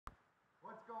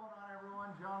everyone,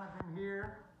 Jonathan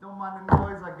here. Don't mind the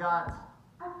noise, I got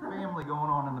family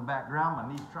going on in the background. My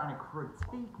niece trying to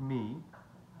critique me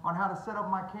on how to set up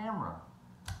my camera.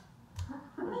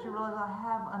 But she realized I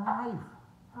have a knife.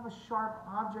 I have a sharp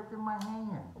object in my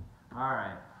hand.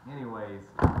 Alright, anyways,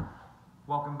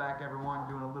 welcome back everyone,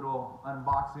 doing a little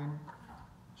unboxing.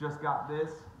 Just got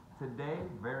this today,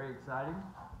 very exciting.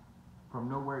 From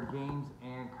Knowhere Games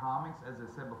and Comics. As I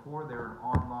said before, they're an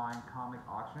online comic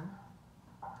auction.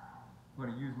 I'm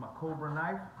going to use my Cobra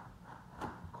knife,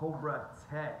 Cobra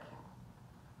Tech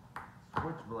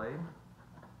switchblade.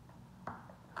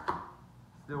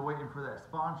 Still waiting for that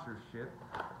sponsorship.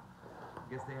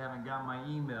 Guess they haven't got my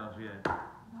emails yet.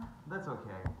 That's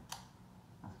okay.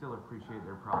 I still appreciate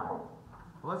their product.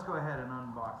 Well, let's go ahead and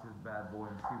unbox this bad boy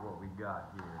and see what we got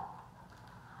here.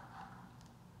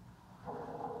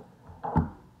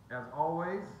 As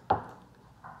always,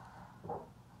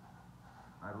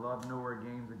 I love Knowhere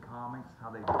Games and Comics, how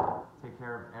they take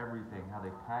care of everything, how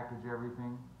they package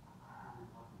everything.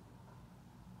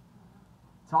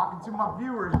 Talking to my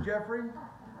viewers, Jeffrey.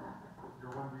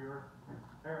 You're one viewer.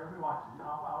 Hey, let me watch you.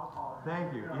 I'll call it.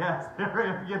 Thank you. Yes,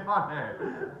 get on there.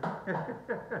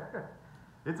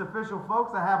 It's official,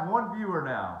 folks. I have one viewer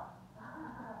now.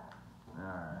 All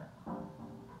right.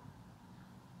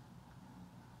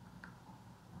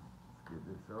 Get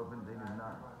this open. They did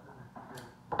not.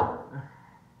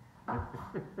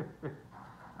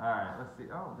 Alright, let's see.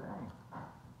 Oh, dang.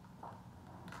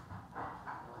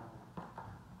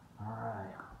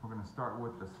 Alright, we're going to start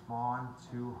with the Spawn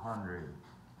 200.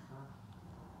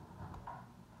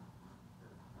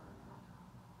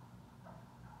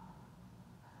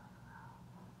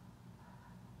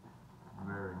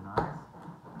 Very nice.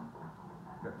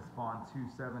 Got the Spawn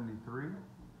 273.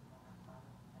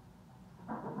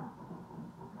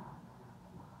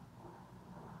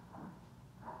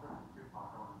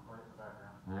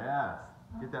 Yes,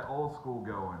 get that old school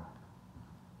going.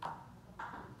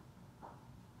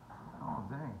 Oh,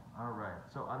 dang. All right,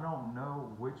 so I don't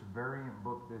know which variant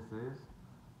book this is.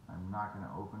 I'm not going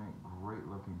to open it. Great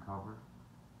looking cover.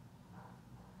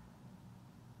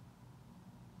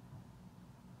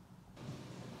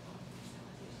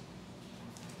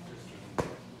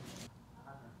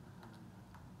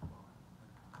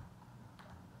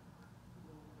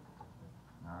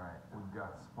 All right, we've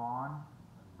got Spawn.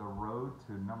 The Road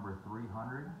to number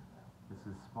 300. This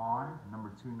is Spawn, number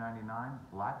 299,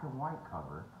 black and white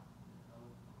cover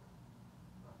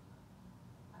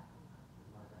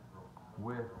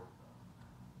with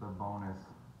the bonus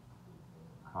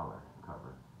color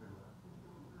cover.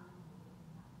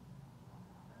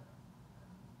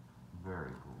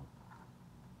 Very cool.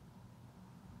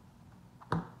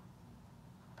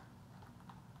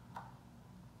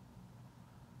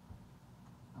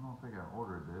 I don't think I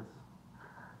ordered this.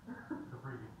 It's a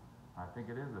freebie. I think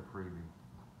it is a freebie.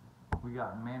 We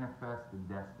got Manifest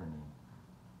Destiny.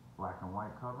 Black and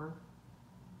white cover.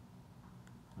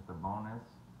 With a bonus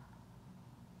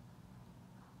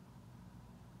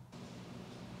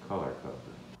color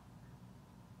cover.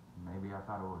 Maybe I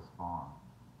thought it was Spawn.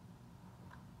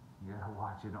 You gotta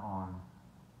watch it on.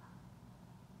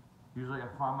 Usually I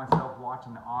find myself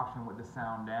watching the auction with the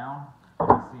sound down.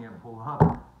 I see him pull up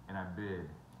and I bid.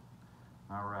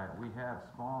 Alright, we have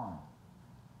Spawn,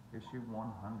 issue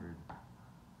 100.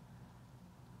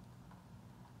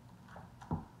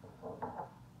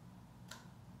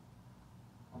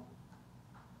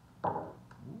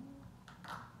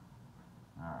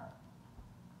 Alright.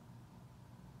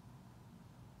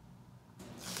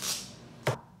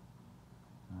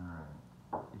 Alright,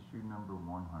 issue number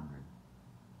 100.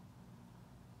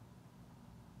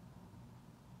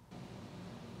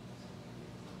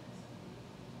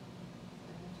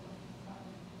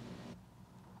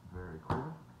 Very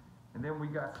cool. And then we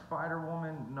got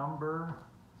Spider-Woman number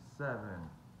 7.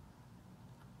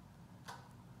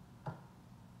 I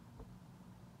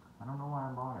don't know why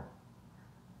I bought it.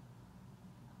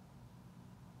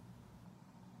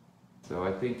 So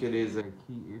I think it is a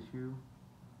key issue.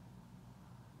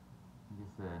 Like I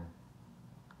said,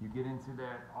 you get into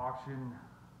that auction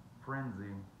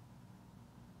frenzy.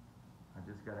 I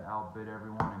just gotta outbid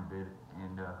everyone and bid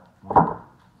and win.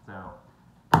 So.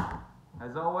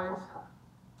 As always,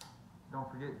 don't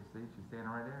forget, see, she's standing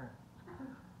right there.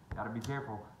 Gotta be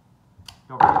careful.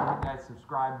 Don't forget to hit that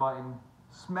subscribe button,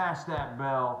 smash that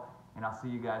bell, and I'll see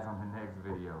you guys on the next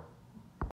video.